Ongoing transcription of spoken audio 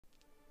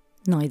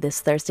Now this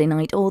Thursday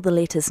night, all the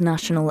latest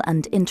national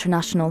and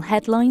international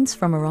headlines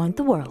from around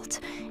the world.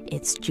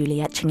 It's Julie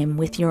Etchingham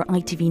with your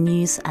ITV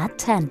News at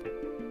 10.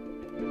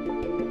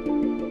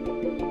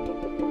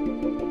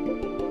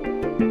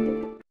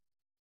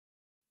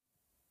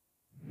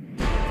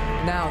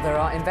 Now there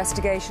are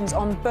investigations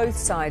on both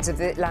sides of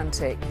the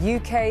Atlantic.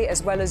 UK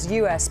as well as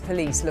US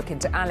police look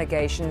into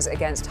allegations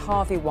against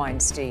Harvey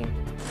Weinstein.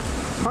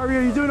 Harvey,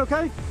 are you doing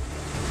okay?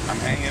 I'm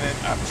hanging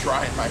it. I'm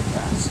trying my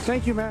best.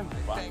 Thank you, man.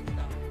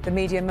 The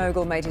media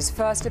mogul made his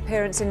first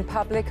appearance in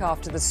public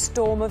after the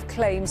storm of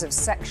claims of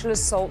sexual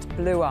assault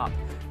blew up.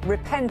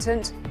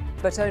 Repentant,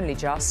 but only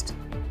just.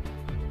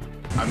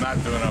 I'm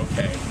not doing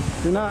okay.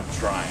 You're not? I'm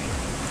trying.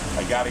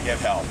 I gotta get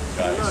help,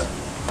 guys.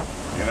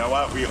 You know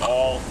what? We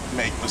all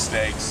make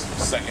mistakes.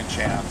 Second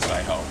chance,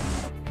 I hope.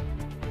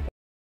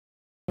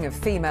 Of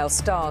female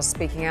stars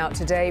speaking out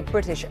today,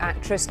 British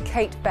actress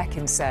Kate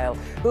Beckinsale.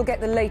 We'll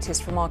get the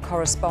latest from our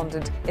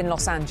correspondent in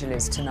Los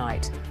Angeles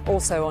tonight.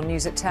 Also on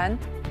News at 10.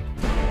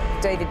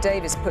 David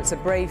Davis puts a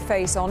brave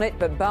face on it,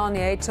 but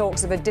Barnier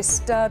talks of a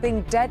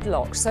disturbing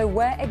deadlock. So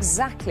where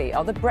exactly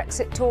are the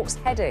Brexit talks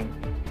heading?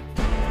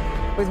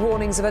 With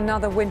warnings of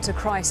another winter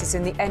crisis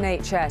in the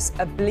NHS,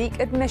 a bleak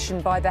admission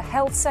by the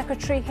Health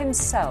Secretary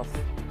himself.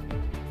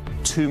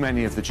 Too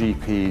many of the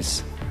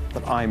GPs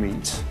that I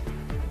meet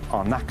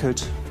are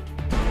knackered.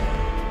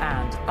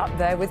 And up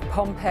there with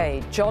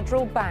Pompeii,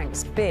 Jodrell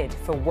Banks bid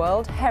for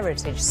World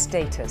Heritage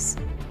status.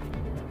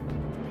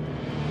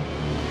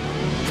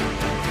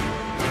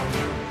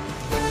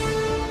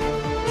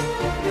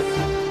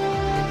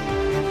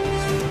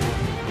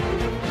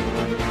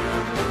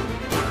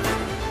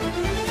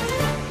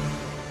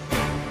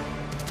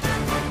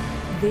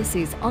 This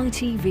is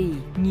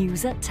ITV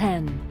News at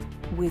 10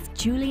 with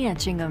Julie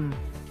Etchingham.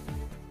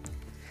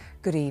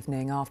 Good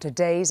evening. After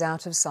days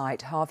out of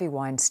sight, Harvey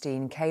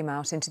Weinstein came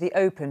out into the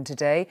open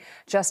today,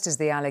 just as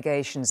the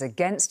allegations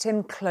against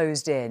him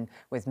closed in,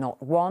 with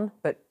not one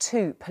but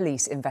two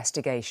police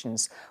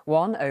investigations.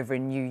 One over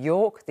in New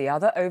York, the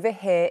other over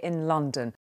here in London.